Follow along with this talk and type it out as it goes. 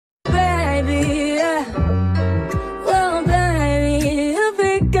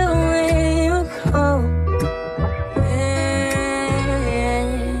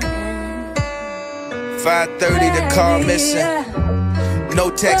5:30, the car missing.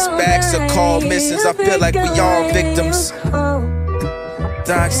 No text backs or call misses. I feel like we all victims.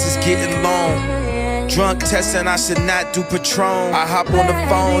 Docs is getting long. Drunk testing, I should not do Patron. I hop on the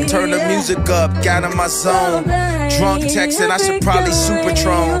phone, turn the music up, got in my zone. Drunk texting, I should probably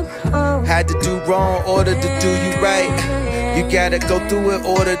Supertron. Had to do wrong, order to do you right. You gotta go through it,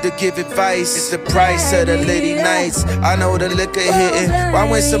 order to give advice. It's the price of the litty nights. I know the liquor hitting. Why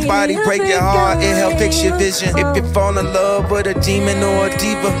when somebody break your heart, it help fix your vision. If you fall in love with a demon or a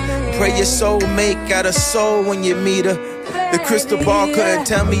diva, pray your soulmate got a soul when you meet her. The crystal ball couldn't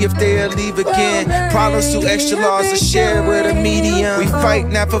tell me if they'll leave again. Problems too extra large to share with a medium. We fight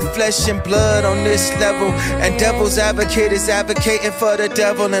not for flesh and blood on this level. And devil's advocate is advocating for the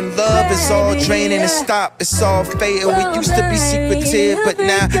devil. And love is all draining and stop, it's all fading. We used to be secretive, but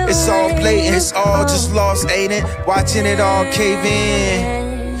now it's all blatant. It's all just lost, ain't it? Watching it all cave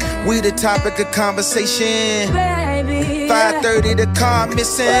in. We the topic of conversation. 5:30, the car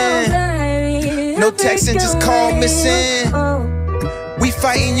missing. No texting, just call missing. We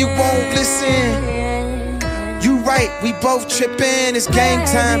fighting, you won't listen. You right, we both tripping. It's game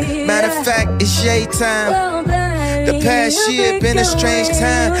time. Matter of fact, it's yay time. The past year been a strange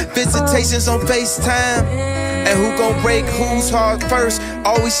time. Visitations on FaceTime. And who gon' break whose heart first?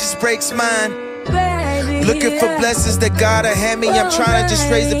 Always just breaks mine. Looking for blessings that God will hand me. I'm trying to just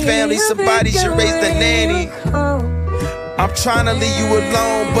raise a family. Somebody should raise the nanny. I'm trying to leave you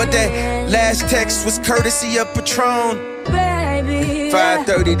alone, but that last text was courtesy of Patron.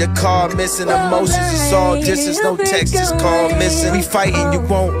 5:30, the car missing. Emotions, it's all distance. No text, just call missing. We fighting, you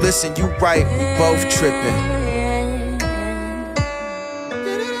won't listen. You right, we both tripping.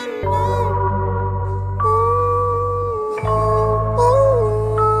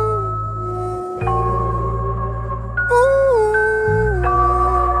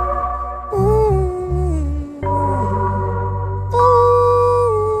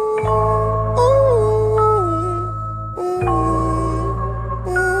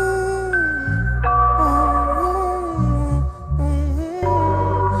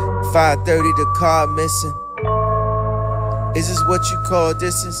 5:30, the car missing. Is this what you call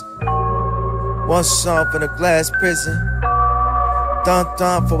distance? One song from the glass prison. Dun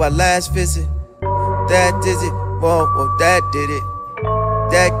dun for our last visit. That did it, whoa, that did it.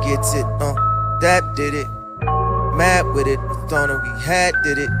 That gets it, that did it. Mad with it, thought we had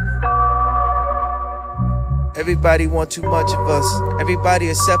did it. Everybody want too much of us. Everybody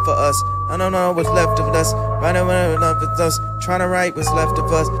except for us. I don't know what's left of us. Running left of us. Trying to write what's left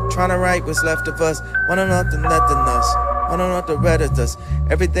of us. Trying to write what's left of us. Wanna know nothing us. Wanna know what the red of us.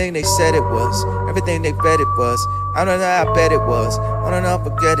 Everything they said it was. Everything they bet it was. I don't know how I bet it was. I don't know, I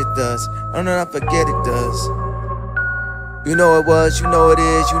forget it does. I don't know, I forget it does. You know it was, you know it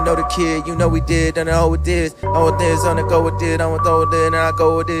is, you know the kid, you know we did, and I know it is. Know it is, I'm gonna go with it, I'm gonna throw it in, and I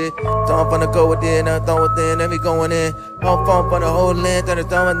go with it. So I'm gonna go with it, and I throw it in, and we going in. I'm phone for the whole length, and the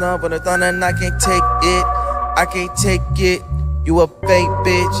thumb, and the thumb, and I can't take it. I can't take it. You a fake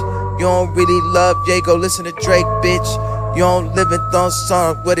bitch. You don't really love Ye, go listen to Drake, bitch. You don't live in thumb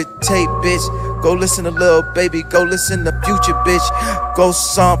song, what it take, bitch. Go listen to Lil Baby, go listen to Future, bitch. Go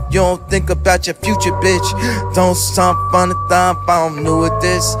stomp, you don't think about your future, bitch. Don't stomp on the thumb, I don't know what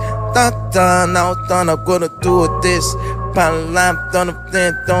this. Dun dun, I don't think I'm gonna do with this. Pound line, don't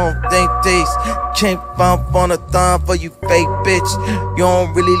think this. Can't bump on the thumb for you fake bitch. You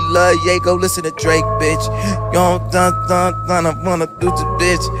don't really love Ye, go listen to Drake, bitch. You don't dun I wanna do this,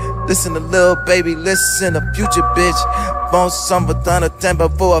 bitch. Listen to Lil Baby, listen to Future, bitch. Bone summer, thunder, temper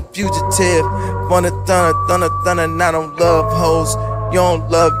for a fugitive. Wanna thunder, and I don't love hoes. You don't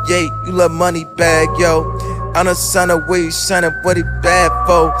love Ye, you love money bag, yo. I'm the son of where you shining, what he bad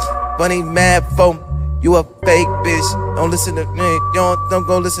for. Funny mad for. You a fake bitch. Don't listen to me, don't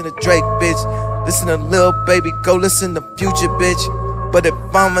go listen to Drake, bitch. Listen to Lil Baby, go listen to Future, bitch. But if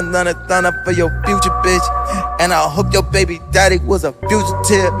I'm another thunder for your future, bitch. And I hope your baby daddy was a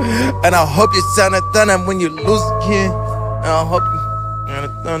fugitive. And I hope you sound a thunder when you lose a kid. And I hope you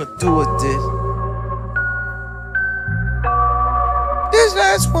got nothing to do with this. This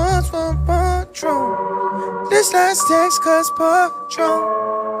last one's from Patron. This last text cause Patron.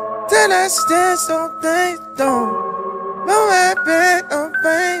 The last dance, don't think, don't. No habit, don't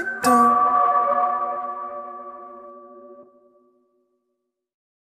think, don't.